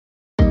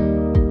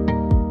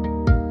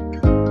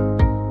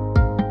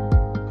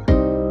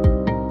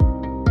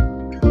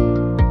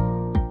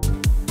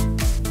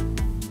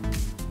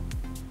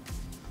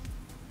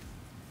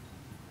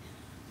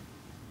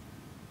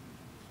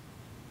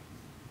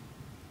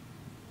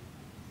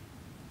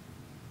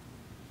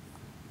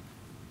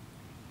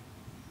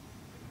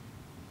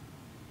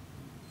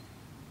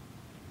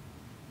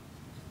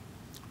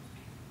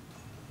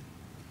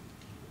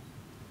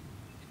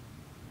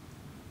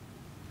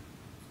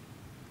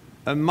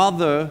A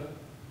mother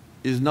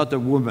is not a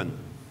woman.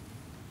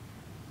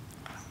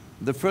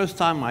 The first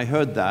time I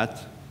heard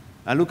that,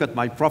 I look at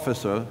my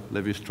professor,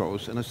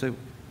 Levi-Strauss, and I say,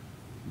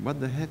 what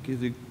the heck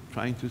is he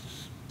trying to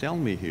tell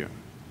me here?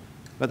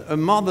 But a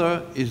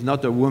mother is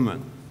not a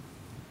woman.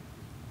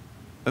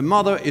 A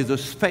mother is a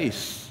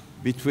space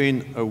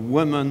between a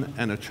woman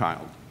and a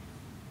child.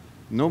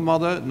 No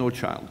mother, no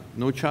child.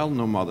 No child,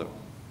 no mother.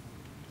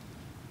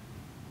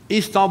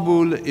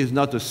 Istanbul is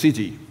not a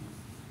city.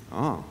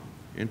 Ah,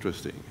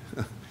 interesting.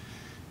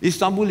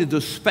 Istanbul is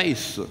a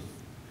space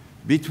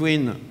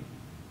between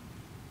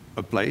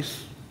a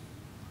place,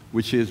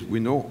 which is, we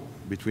know,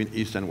 between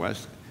East and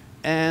West,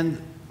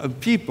 and a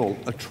people,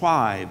 a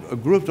tribe, a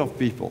group of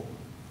people.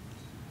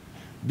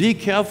 Be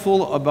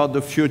careful about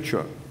the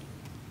future.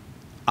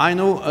 I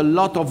know a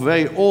lot of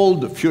very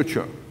old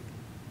future.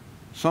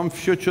 Some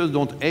futures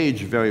don't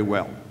age very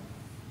well.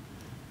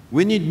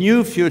 We need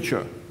new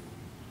future.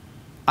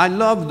 I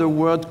love the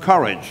word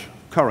courage.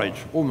 Courage.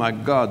 Oh my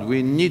God,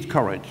 we need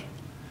courage.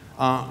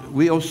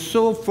 We are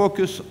so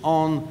focused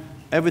on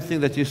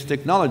everything that is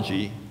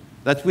technology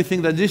that we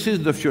think that this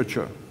is the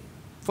future.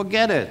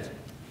 Forget it.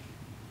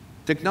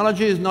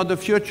 Technology is not the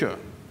future.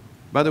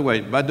 By the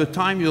way, by the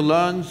time you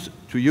learn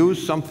to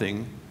use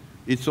something,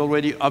 it's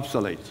already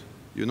obsolete.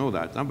 You know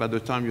that. Huh? By the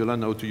time you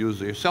learn how to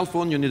use your cell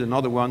phone, you need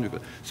another one.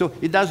 So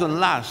it doesn't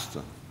last.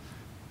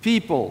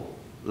 People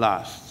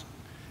last.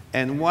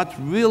 And what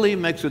really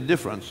makes a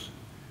difference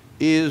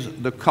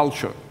is the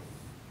culture.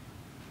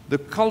 The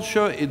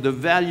culture is the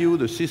value,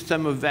 the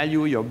system of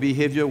value, your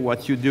behavior,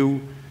 what you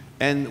do,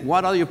 and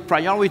what are your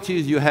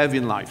priorities you have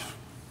in life.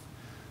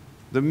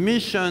 The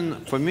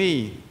mission for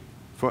me,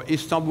 for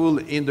Istanbul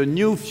in the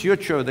new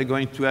future they're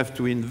going to have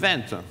to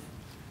invent,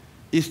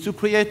 is to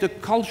create a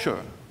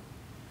culture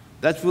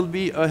that will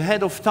be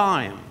ahead of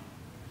time,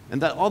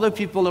 and that other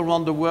people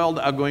around the world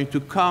are going to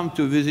come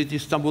to visit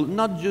Istanbul,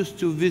 not just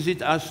to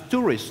visit as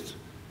tourists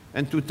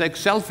and to take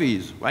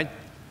selfies, right?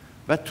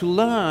 But to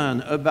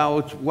learn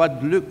about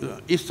what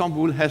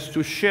Istanbul has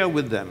to share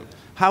with them,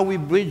 how we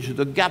bridge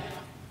the gap,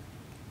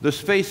 the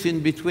space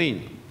in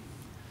between.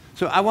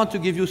 So I want to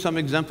give you some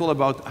example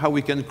about how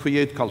we can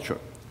create culture.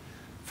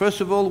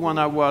 First of all, when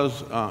I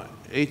was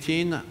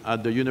 18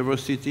 at the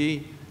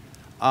university,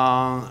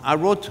 I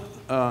wrote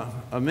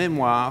a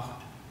memoir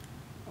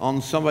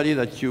on somebody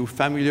that you're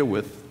familiar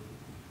with.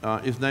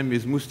 His name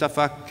is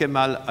Mustafa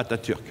Kemal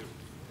Atatürk.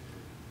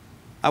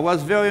 I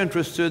was very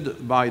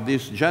interested by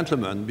this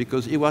gentleman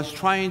because he was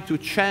trying to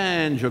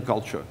change a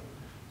culture,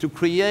 to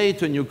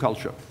create a new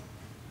culture.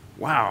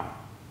 Wow.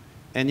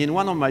 And in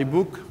one of my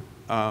books,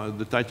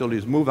 the title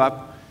is Move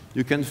Up,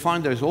 you can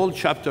find there's a whole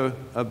chapter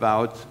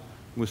about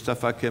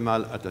Mustafa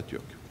Kemal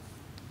Atatürk.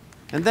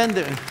 And then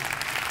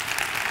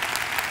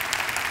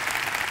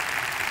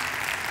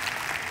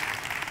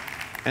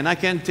and I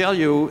can tell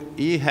you,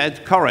 he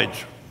had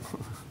courage.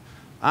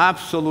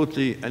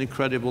 Absolutely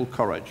incredible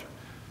courage.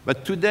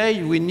 But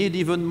today, we need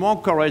even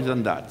more courage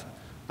than that.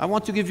 I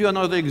want to give you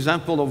another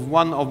example of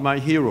one of my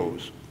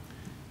heroes.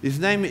 His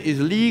name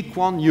is Lee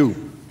Kuan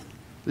Yew.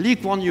 Lee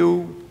Kuan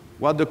Yew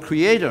was the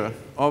creator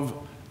of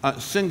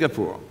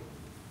Singapore.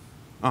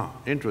 Ah,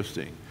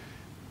 interesting.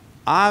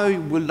 I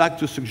would like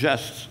to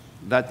suggest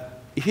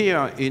that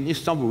here in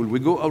Istanbul, we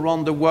go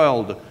around the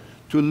world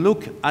to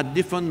look at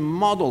different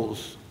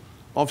models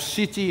of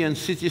city and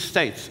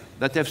city-states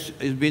that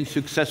have been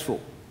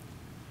successful.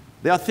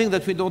 There are things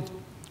that we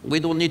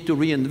don't need to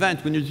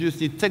reinvent, we just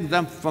need to take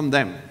them from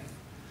them.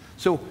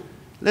 So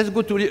let's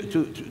go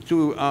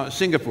to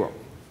Singapore.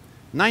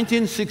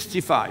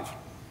 1965.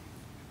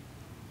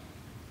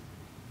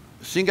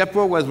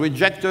 Singapore was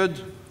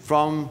rejected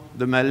from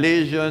the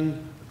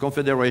Malaysian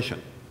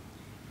Confederation.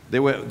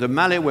 The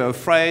Malay were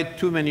afraid,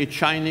 too many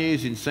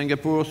Chinese in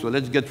Singapore, so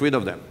let's get rid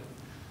of them.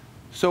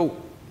 So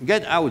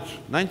get out,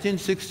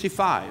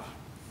 1965.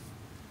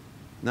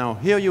 Now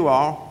here you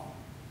are,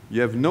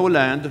 you have no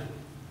land,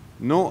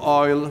 no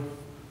oil,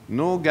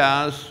 no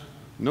gas,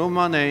 no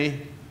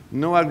money,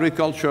 no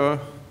agriculture.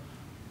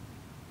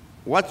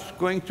 What's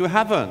going to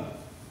happen?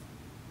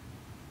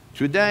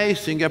 Today,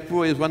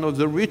 Singapore is one of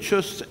the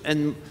richest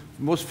and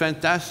most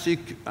fantastic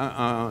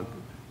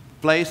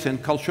place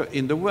and culture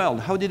in the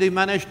world. How did they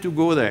manage to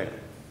go there?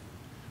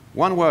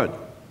 One word,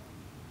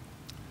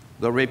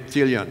 the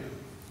reptilian.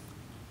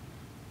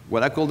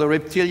 What I call the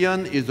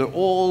reptilian is the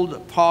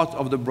old part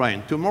of the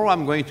brain. Tomorrow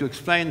I'm going to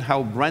explain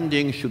how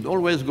branding should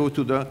always go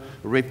to the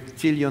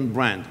reptilian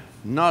brand,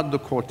 not the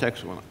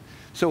cortex one.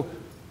 So,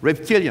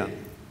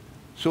 reptilian.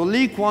 So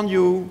Lee Kuan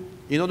Yew,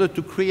 in order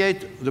to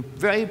create the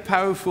very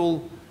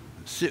powerful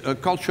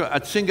culture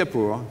at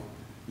Singapore,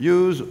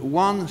 used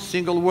one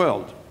single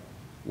word.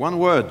 One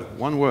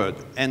word.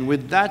 And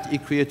with that, he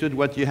created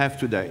what you have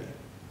today.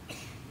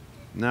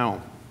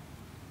 Now,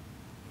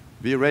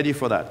 be ready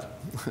for that.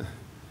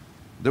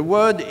 The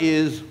word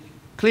is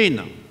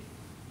clean.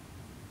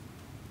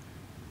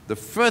 The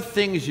first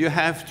things you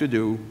have to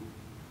do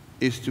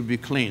is to be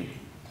clean.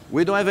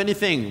 We don't have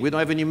anything. We don't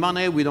have any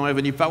money. We don't have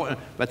any power.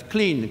 But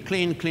clean,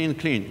 clean, clean,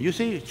 clean. You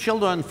see,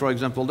 children, for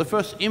example, the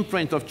first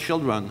imprint of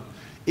children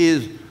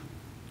is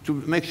to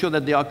make sure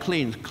that they are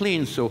clean.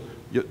 Clean, so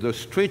the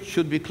street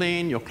should be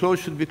clean, your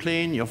clothes should be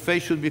clean, your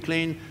face should be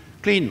clean.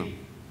 Clean,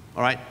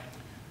 all right?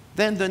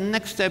 Then the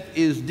next step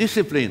is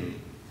discipline.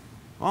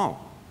 Oh,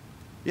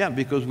 yeah,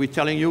 because we're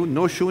telling you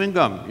no chewing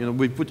gum. You know,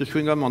 we put the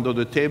chewing gum under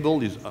the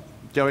table. It's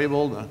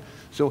terrible.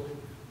 So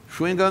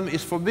chewing gum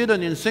is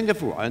forbidden in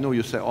Singapore. I know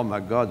you say, oh my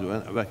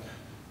God. But,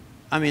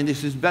 I mean,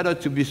 this is better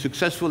to be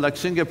successful like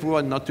Singapore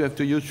and not to have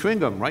to use chewing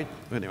gum, right?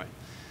 Anyway.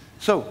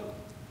 So,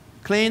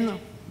 clean,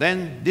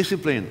 then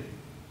discipline.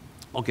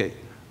 Okay,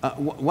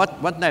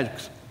 what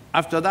next?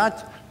 After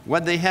that,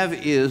 what they have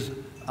is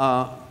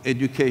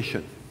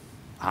education.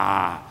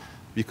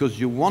 Because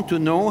you want to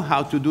know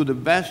how to do the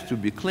best, to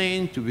be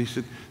clean, to be...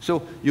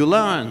 So you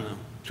learn.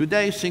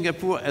 Today,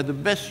 Singapore has the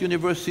best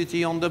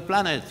university on the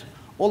planet.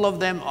 All of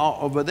them are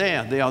over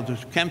there. They are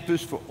the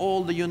campus for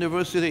all the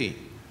university.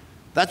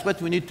 That's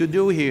what we need to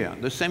do here.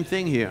 The same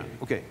thing here.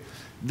 Okay.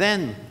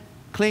 Then,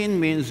 clean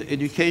means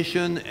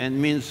education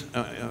and means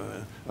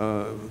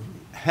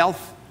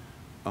health.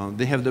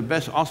 They have the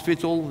best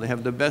hospital. They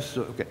have the best...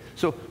 okay.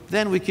 So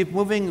then we keep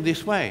moving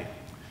this way.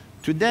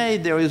 Today,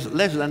 there is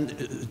less than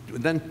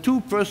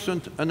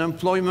 2%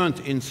 unemployment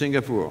in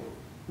Singapore.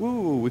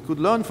 Ooh, we could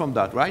learn from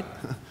that, right?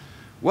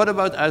 What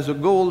about, as a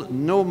goal,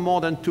 no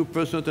more than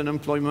 2%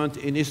 unemployment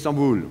in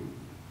Istanbul?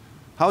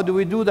 How do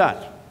we do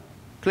that?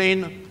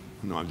 Clean?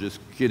 No, I'm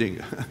just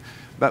kidding.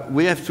 But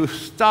we have to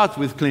start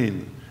with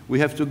clean. We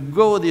have to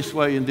go this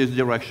way in this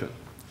direction.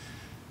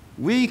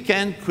 We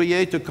can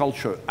create a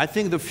culture. I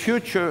think the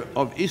future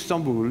of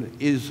Istanbul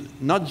is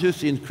not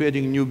just in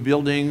creating new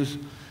buildings.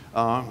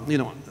 You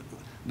know,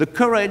 the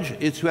courage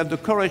is to have the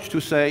courage to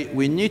say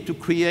we need to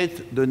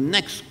create the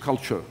next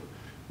culture.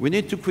 We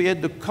need to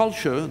create the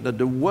culture that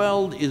the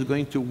world is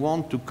going to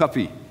want to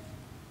copy.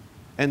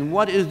 And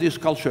what is this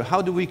culture?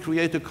 How do we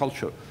create a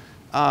culture?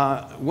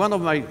 One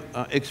of my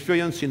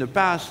experience in the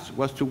past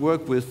was to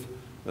work with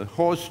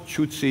Horst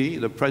Schutze,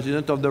 the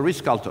president of the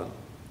Ritz-Carlton.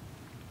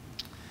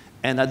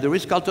 And at the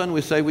Ritz-Carlton,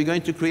 we say we're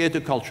going to create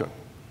a culture.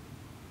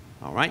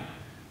 All right?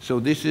 So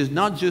this is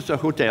not just a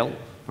hotel.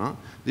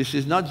 This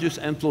is not just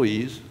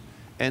employees.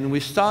 And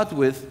we start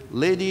with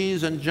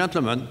ladies and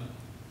gentlemen,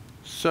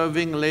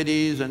 serving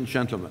ladies and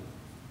gentlemen.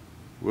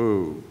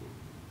 Whoa.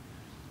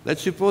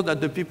 Let's suppose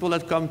that the people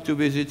that come to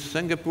visit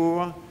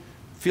Singapore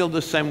feel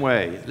the same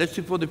way. Let's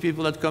suppose the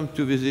people that come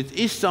to visit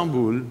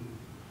Istanbul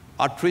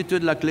are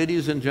treated like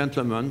ladies and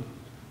gentlemen,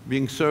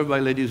 being served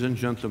by ladies and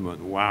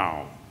gentlemen.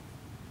 Wow.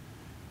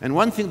 And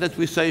one thing that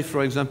we say,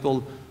 for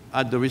example,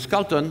 at the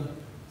Ritz-Carlton,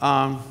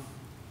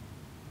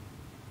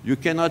 you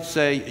cannot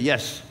say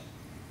yes.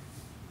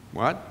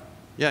 What?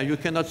 Yeah, you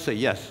cannot say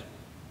yes.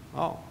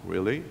 Oh,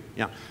 really?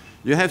 Yeah.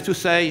 You have to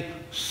say,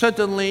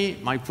 certainly,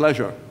 my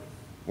pleasure.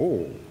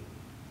 Oh.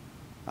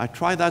 I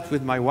tried that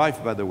with my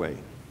wife, by the way.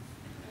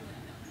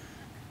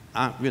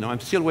 You know, I'm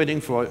still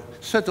waiting for,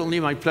 certainly,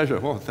 my pleasure.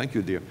 Oh, thank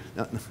you, dear.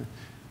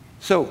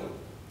 So,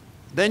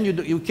 then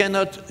you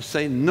cannot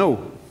say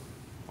no.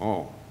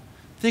 Oh.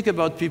 Think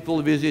about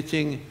people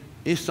visiting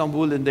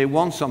Istanbul and they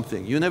want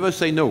something. You never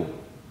say no.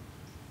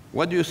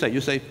 What do you say?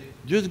 You say,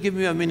 just give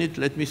me a minute,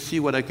 let me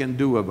see what I can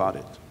do about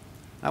it.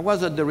 I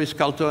was at the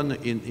Ritz-Carlton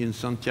in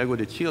Santiago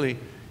de Chile,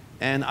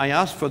 and I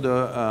asked for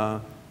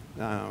the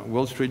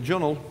Wall Street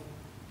Journal,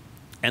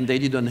 and they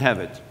didn't have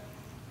it.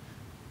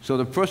 So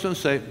the person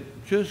said,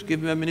 just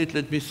give me a minute,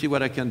 let me see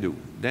what I can do.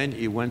 Then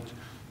he went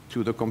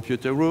to the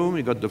computer room,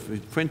 he got the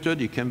printed,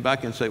 he came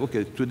back and said,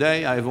 okay,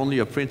 today I have only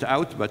a print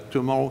out, but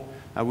tomorrow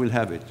I will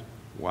have it.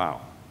 Wow.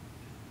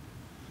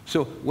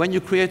 So when you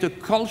create a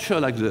culture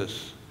like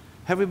this,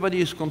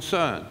 everybody is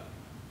concerned.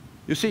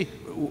 You see,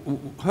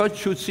 Horst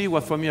Schutze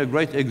was for me a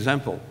great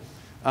example.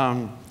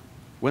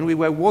 When we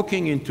were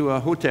walking into a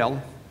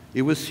hotel,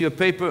 he would see a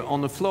paper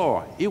on the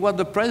floor. He was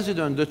the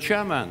president, the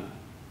chairman,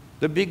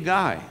 the big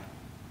guy.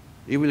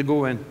 He will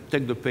go and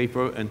take the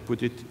paper and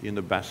put it in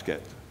the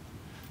basket.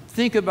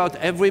 Think about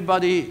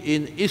everybody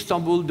in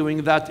Istanbul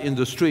doing that in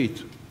the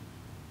street,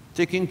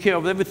 taking care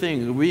of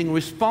everything, being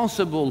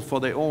responsible for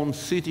their own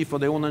city, for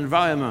their own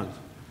environment,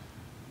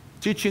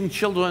 teaching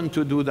children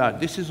to do that.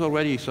 This is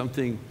already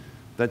something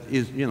that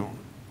is, you know,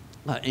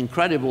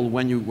 incredible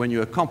when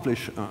you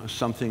accomplish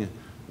something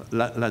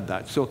like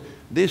that. So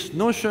this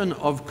notion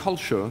of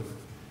culture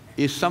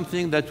is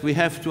something that we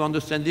have to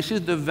understand. This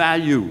is the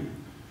value.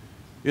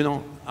 You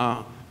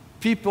know,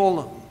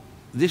 people,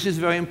 this is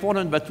very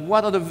important, but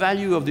what are the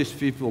value of these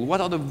people? What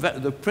are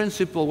the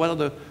principle? What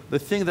are the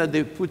things that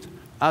they put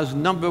as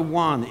number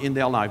one in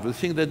their life, the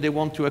thing that they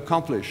want to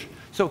accomplish?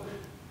 So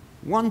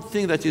one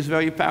thing that is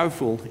very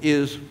powerful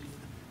is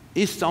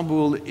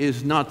Istanbul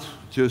is not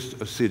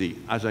just a city,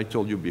 as I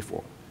told you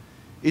before.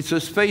 It's a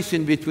space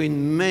in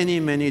between many,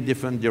 many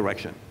different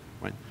directions.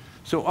 Right?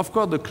 So, of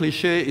course, the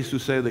cliché is to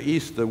say the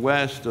east, the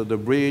west, the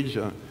bridge,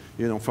 you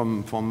You know,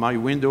 from my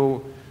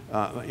window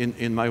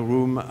in my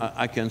room,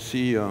 I can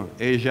see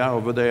Asia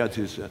over there.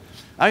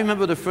 I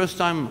remember the first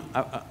time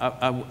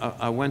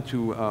I went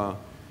to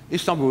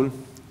Istanbul.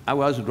 I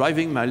was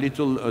driving my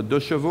little deux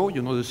chevaux,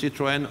 you know, the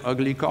Citroën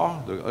ugly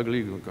car, the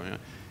ugly car.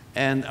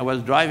 And I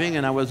was driving,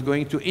 and I was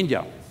going to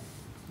India.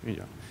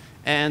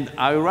 And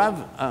I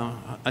arrived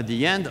at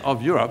the end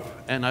of Europe,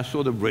 and I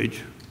saw the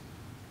bridge.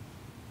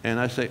 And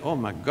I say, oh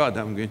my God,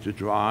 I'm going to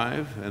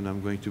drive, and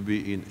I'm going to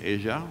be in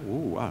Asia. Oh,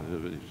 wow,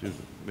 this is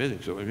amazing.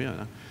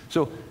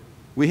 So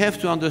we have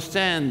to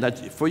understand that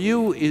for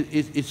you,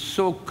 it's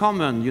so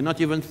common, you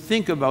not even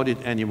think about it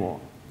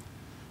anymore.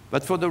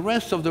 But for the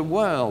rest of the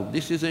world,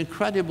 this is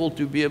incredible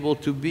to be able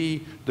to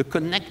be the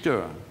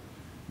connector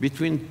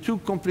between two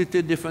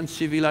completely different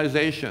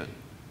civilizations.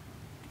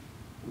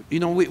 You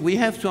know, we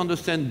have to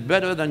understand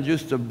better than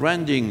just the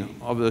branding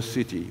of the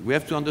city. We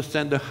have to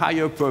understand the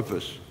higher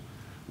purpose.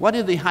 What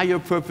is the higher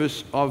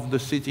purpose of the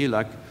city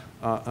like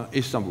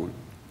Istanbul?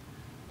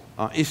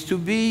 Is to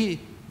be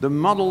the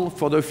model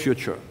for the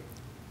future.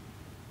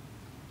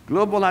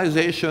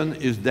 Globalization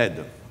is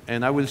dead.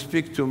 And I will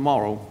speak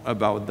tomorrow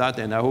about that,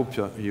 and I hope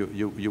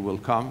you will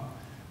come.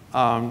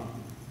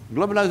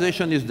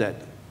 Globalization is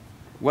dead.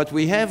 What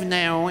we have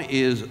now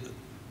is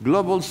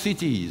global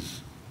cities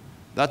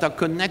that are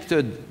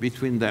connected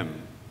between them,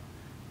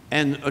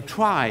 and a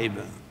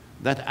tribe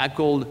that I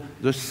call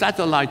the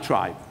satellite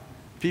tribe.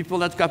 People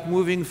that kept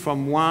moving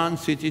from one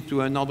city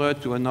to another,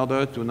 to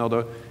another, to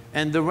another.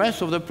 And the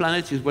rest of the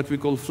planet is what we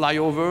call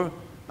flyover.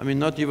 I mean,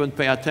 not even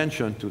pay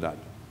attention to that.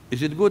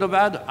 Is it good or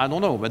bad? I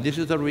don't know, but this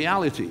is the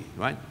reality,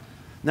 right?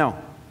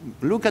 Now,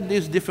 look at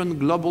this different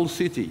global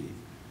city.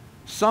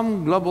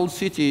 Some global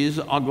cities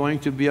are going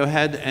to be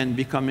ahead and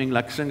becoming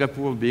like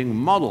Singapore, being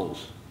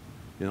models,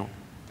 you know.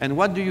 And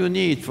what do you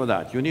need for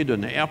that? You need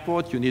an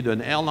airport, you need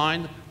an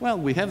airline. Well,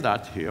 we have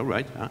that here,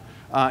 right?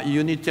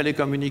 You need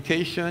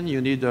telecommunication,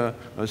 you need a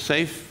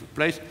safe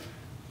place.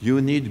 You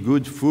need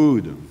good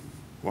food.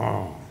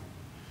 Wow.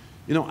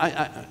 You know,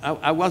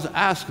 I was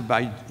asked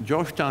by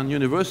Georgetown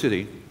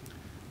University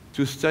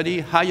to study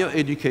higher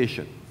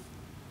education,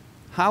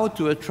 how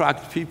to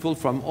attract people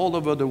from all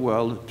over the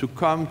world to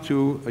come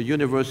to a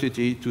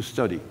university to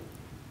study.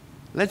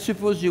 Let's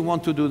suppose you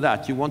want to do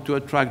that. You want to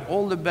attract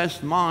all the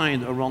best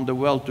minds around the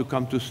world to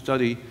come to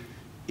study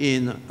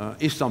in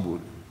Istanbul.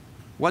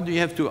 What do you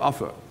have to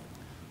offer?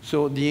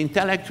 So the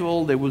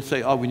intellectual, they will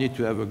say, oh, we need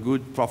to have a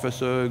good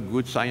professor,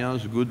 good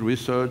science, good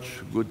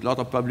research, good lot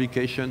of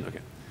publication.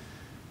 Okay.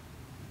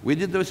 We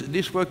did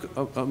this work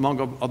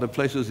among other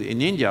places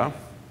in India.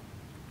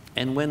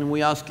 And when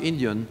we ask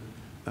Indian,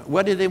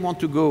 where do they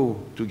want to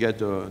go to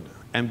get an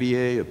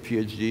MBA, a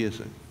PhD? I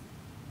say,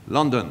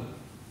 London.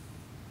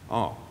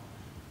 Oh,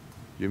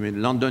 you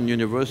mean London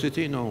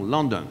University? No,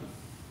 London.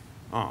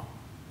 Oh.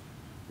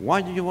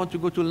 Why do you want to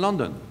go to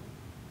London?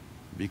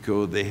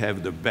 Because they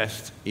have the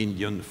best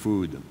Indian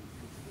food.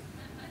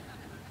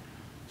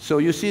 So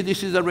you see,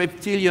 this is the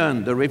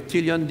reptilian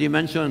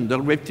dimension.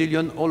 The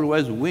reptilian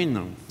always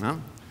win. Huh?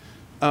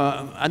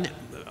 And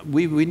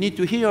we need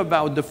to hear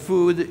about the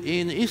food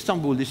in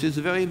Istanbul. This is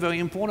very, very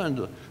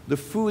important. The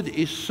food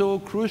is so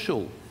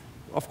crucial.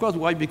 Of course,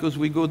 why? Because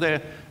we go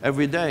there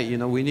every day. You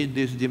know, we need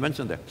this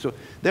dimension there. So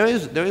there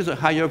is a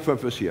higher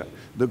purpose here.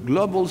 The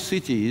global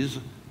cities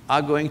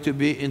are going to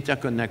be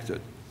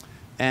interconnected.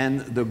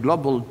 And the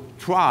global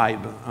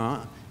tribe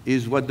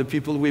is what the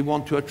people we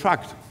want to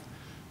attract.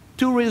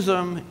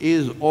 Tourism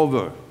is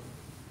over.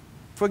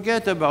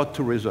 Forget about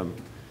tourism.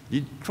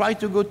 You try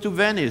to go to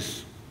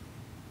Venice.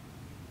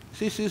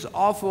 This is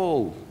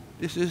awful.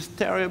 This is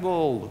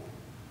terrible.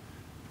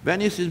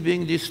 Venice is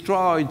being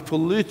destroyed,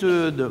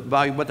 polluted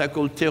by what I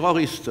call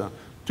terrorists.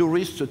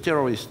 Tourists,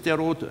 terrorists.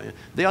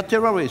 They are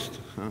terrorists.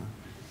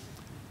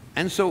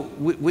 And so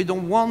we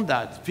don't want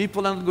that.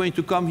 People aren't going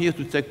to come here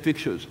to take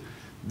pictures.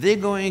 They're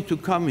going to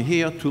come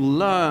here to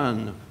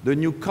learn the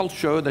new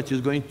culture that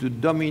is going to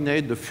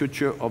dominate the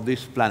future of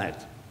this planet.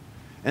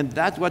 And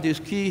that's what is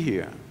key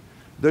here.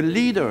 The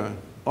leader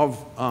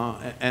of,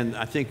 and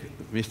I think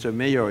Mr.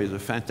 Mayor is a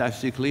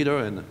fantastic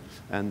leader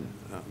and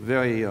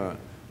very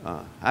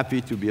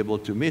happy to be able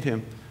to meet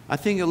him. I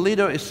think a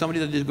leader is somebody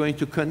that is going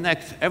to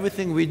connect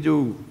everything we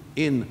do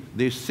in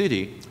this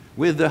city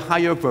with the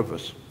higher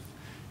purpose.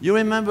 You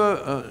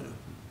remember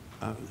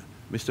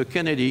Mr.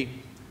 Kennedy,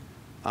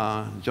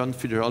 John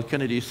Fitzgerald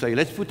Kennedy say,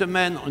 let's put a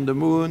man on the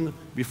moon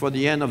before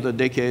the end of the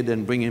decade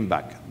and bring him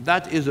back.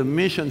 That is a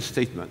mission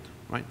statement,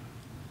 right?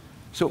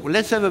 So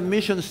let's have a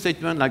mission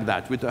statement like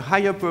that, with a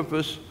higher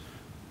purpose,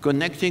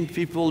 connecting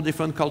people,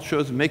 different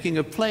cultures, making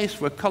a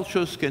place where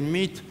cultures can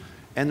meet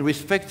and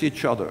respect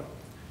each other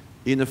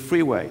in a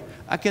free way.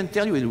 I can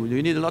tell you,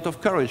 you need a lot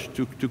of courage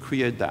to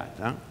create that.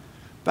 Huh?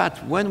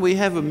 But when we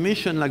have a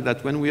mission like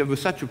that, when we have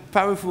such a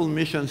powerful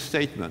mission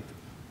statement,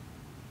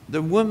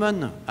 the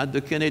woman at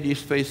the Kennedy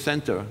Space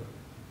Center,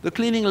 the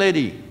cleaning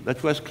lady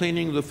that was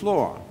cleaning the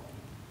floor,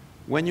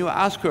 when you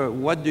ask her,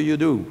 what do you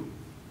do?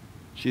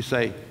 She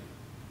say,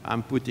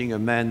 I'm putting a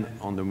man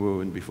on the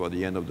moon before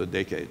the end of the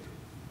decade.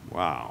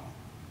 Wow.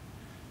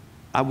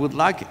 I would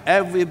like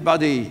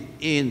everybody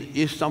in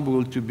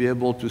Istanbul to be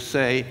able to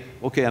say,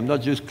 okay, I'm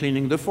not just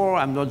cleaning the floor,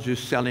 I'm not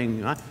just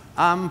selling,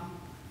 I'm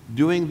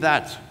doing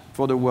that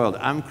for the world.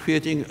 I'm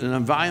creating an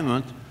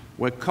environment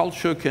where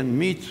culture can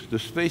meet the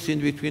space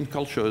in between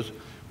cultures,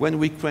 when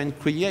we can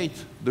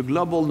create the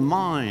global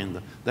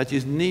mind that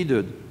is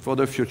needed for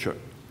the future.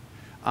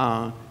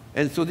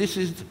 And so this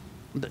is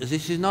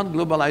not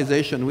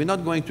globalization. We're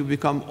not going to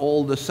become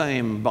all the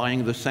same,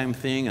 buying the same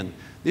thing. And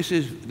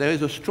there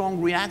is a strong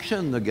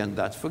reaction against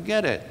that.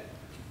 Forget it.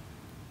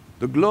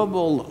 The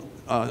global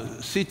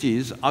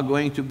cities are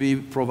going to be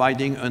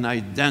providing an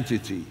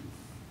identity.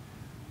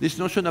 This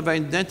notion of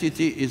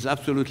identity is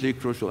absolutely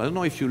crucial. I don't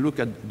know if you look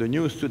at the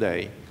news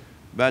today,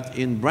 but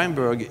in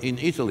Bamberg, in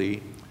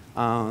Italy,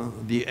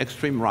 the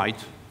extreme right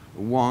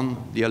won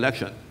the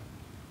election.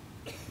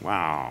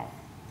 Wow.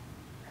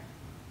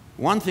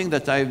 One thing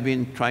that I've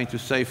been trying to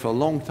say for a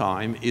long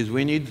time is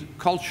we need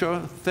culture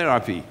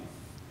therapy.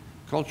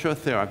 Culture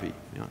therapy.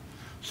 Yeah.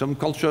 Some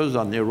cultures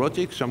are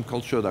neurotic, some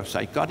cultures are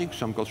psychotic,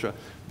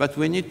 but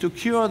we need to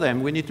cure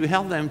them. We need to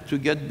help them to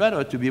get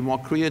better, to be more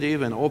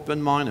creative and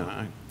open-minded.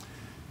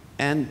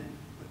 And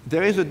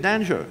there is a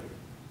danger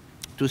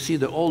to see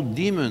the old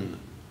demon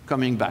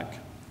coming back.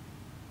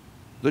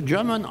 The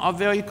Germans are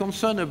very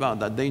concerned about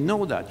that. They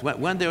know that.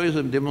 When there is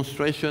a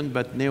demonstration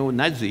but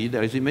neo-Nazi,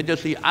 there is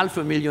immediately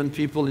 500,000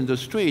 people in the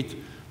street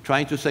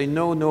trying to say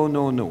no, no,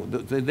 no, no.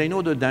 They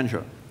know the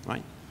danger,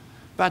 right?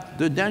 But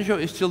the danger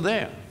is still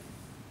there.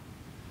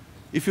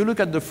 If you look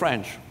at the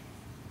French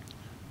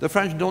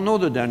don't know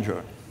the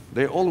danger.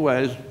 They're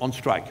always on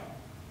strike.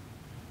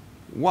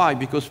 Why?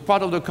 Because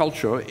part of the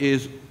culture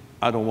is,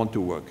 I don't want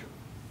to work.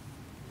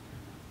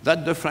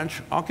 That's the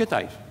French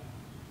archetype.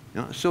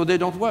 Yeah? So they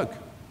don't work.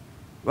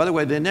 By the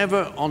way, they're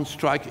never on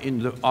strike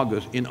in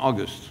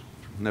August,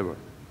 never.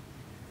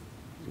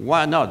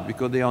 Why not?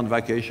 Because they're on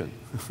vacation.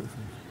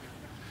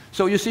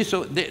 So you see,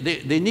 so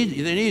they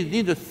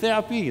need a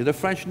therapy. The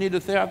French need a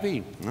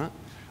therapy.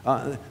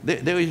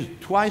 There is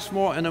twice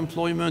more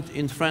unemployment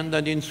in France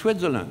than in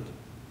Switzerland.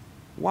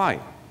 Why?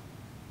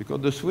 Because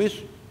the Swiss,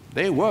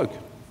 they work.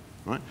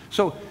 Right?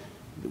 So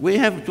we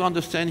have to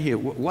understand here,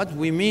 what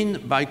we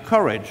mean by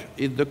courage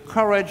is the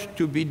courage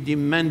to be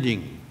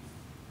demanding.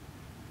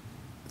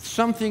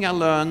 Something I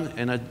learned,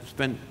 and I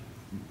spent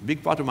a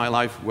big part of my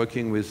life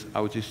working with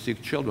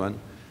autistic children,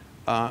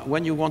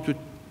 when you want to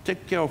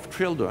take care of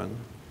children,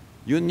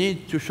 you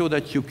need to show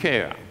that you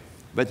care.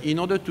 But in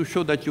order to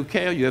show that you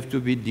care, you have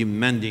to be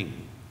demanding.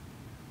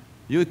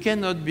 You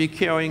cannot be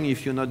caring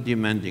if you're not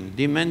demanding.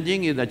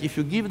 Demanding is that if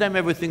you give them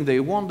everything they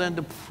want,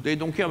 then they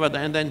don't care about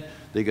that, and then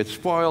they get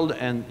spoiled.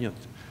 And, you know.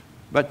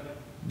 But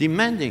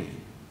demanding,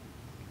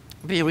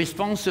 be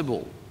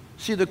responsible.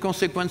 See the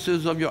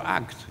consequences of your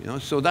act. You know?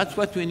 So that's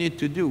what we need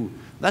to do.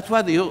 That's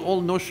why the whole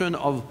notion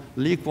of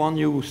Lee Kuan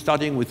Yew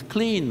starting with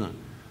clean,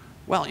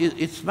 well,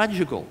 it's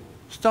magical.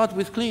 Start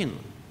with clean.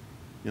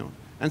 You know?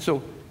 And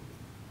so,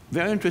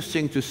 very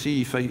interesting to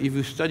see if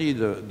you study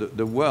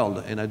the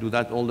world, and I do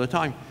that all the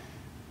time,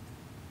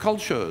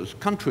 cultures,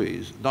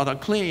 countries that are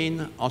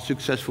clean are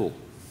successful.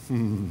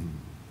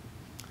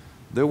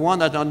 The ones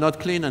that are not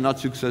clean are not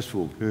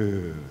successful.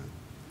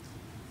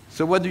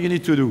 So what do you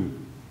need to do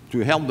to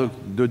help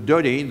the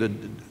dirty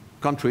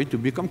country to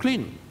become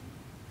clean?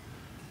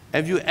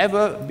 Have you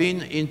ever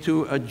been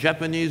into a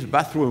Japanese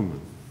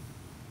bathroom?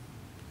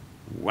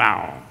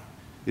 Wow.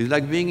 It's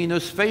like being in a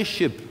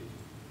spaceship.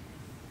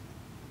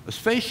 A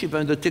spaceship,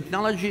 and the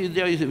technology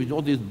there is, you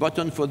know, this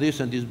button for this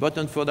and this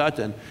button for that,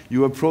 and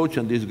you approach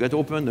and this gets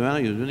open,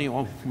 and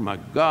oh my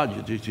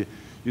God,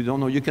 you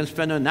don't know. You can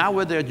spend an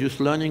hour there just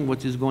learning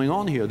what is going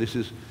on here.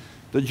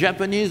 The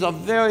Japanese are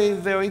very,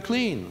 very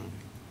clean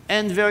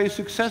and very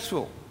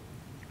successful.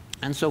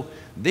 And so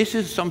this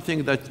is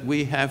something that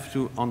we have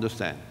to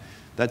understand,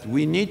 that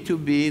we need to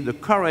be the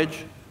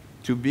courage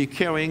to be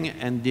caring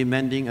and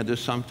demanding at the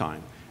same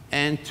time,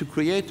 and to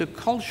create a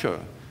culture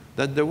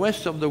that the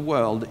rest of the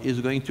world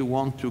is going to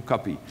want to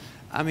copy.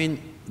 I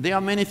mean, there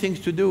are many things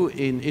to do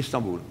in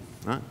Istanbul.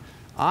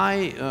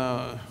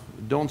 I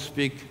don't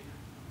speak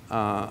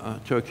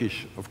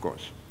Turkish, of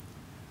course,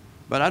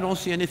 but I don't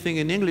see anything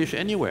in English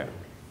anywhere.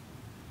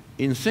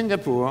 In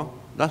Singapore,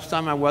 last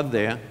time I was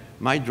there,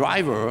 my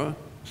driver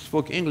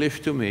spoke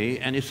English to me,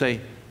 and he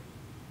said,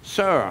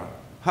 "Sir,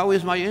 how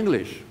is my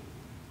English?"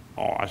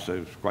 Oh, I said,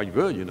 "It's quite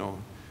good, you know,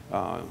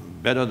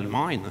 better than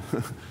mine."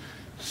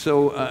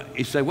 So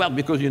he said, "Well,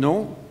 because, you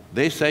know,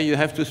 they say you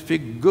have to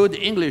speak good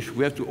English.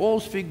 We have to all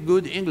speak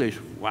good English."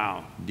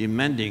 Wow,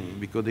 demanding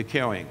because they're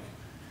caring.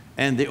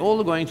 And they're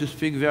all going to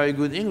speak very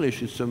good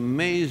English. It's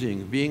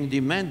amazing, being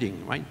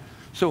demanding, right?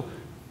 So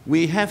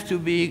we have to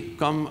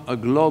become a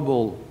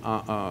global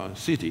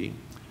city,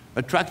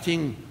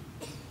 attracting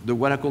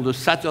what I call the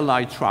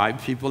satellite tribe,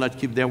 people that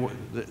keep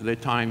their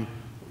time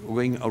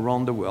going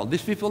around the world.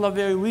 These people are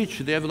very rich.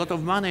 They have a lot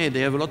of money.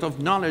 They have a lot of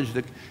knowledge.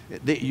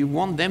 You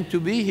want them to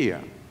be here.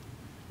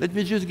 Let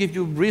me just give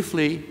you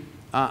briefly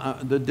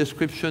the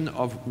description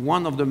of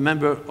one of the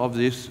members of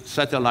this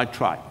satellite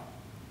tribe.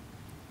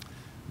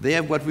 They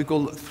have what we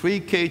call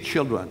 3K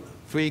children.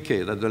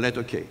 3K, that's the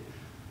letter K.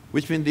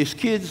 Which means these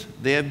kids,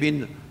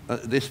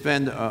 they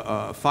spend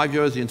 5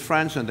 years in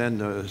France, and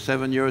then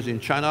 7 years in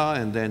China,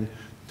 and then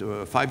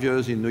 5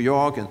 years in New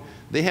York, and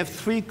they have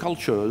 3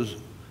 cultures.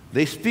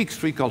 They speak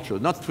 3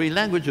 cultures, not 3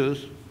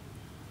 languages,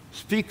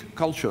 speak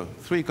culture,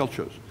 3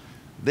 cultures.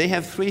 They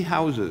have 3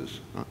 houses,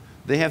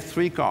 they have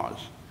 3 cars,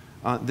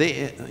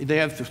 they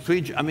have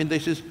 3, I mean,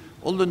 this is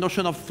all the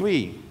notion of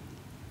 3.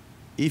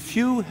 If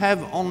you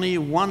have only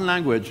 1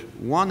 language,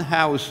 1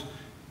 house,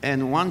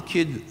 and 1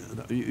 kid,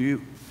 you're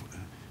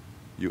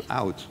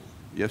out.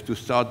 You have to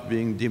start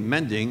being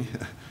demanding.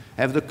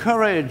 Have the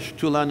courage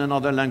to learn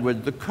another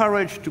language, the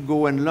courage to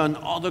go and learn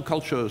other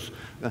cultures.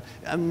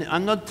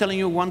 I'm not telling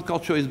you one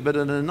culture is better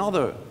than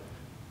another.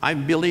 I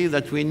believe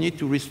that we need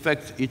to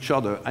respect each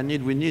other.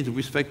 We need to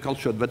respect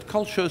culture, but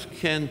cultures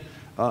can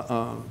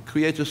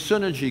create a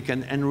synergy,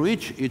 can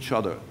enrich each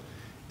other.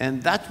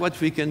 And that's what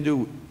we can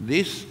do.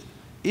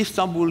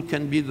 Istanbul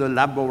can be the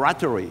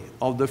laboratory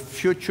of the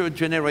future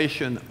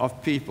generation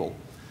of people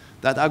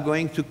that are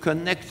going to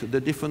connect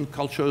the different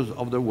cultures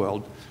of the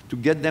world, to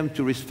get them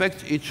to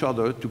respect each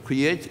other, to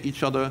create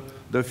each other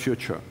the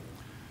future.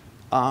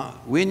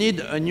 We need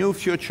a new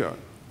future,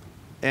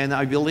 and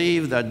I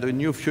believe that the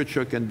new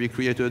future can be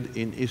created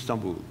in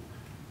Istanbul.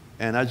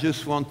 And I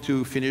just want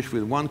to finish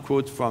with one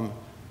quote from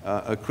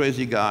a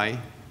crazy guy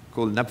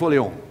called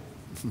Napoleon.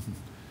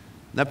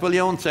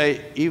 Napoleon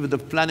said, if the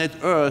planet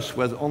Earth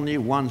was only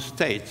one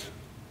state,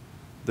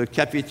 the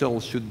capital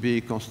should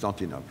be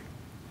Constantinople.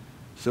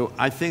 So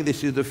I think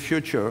this is the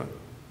future,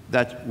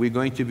 that we're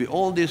going to be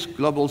all this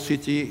global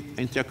city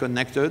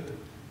interconnected.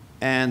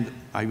 And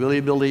I really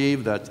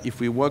believe that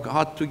if we work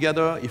hard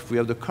together, if we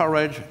have the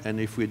courage, and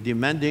if we're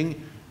demanding,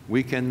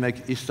 we can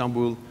make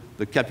Istanbul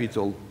the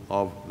capital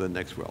of the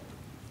next world.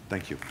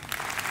 Thank you.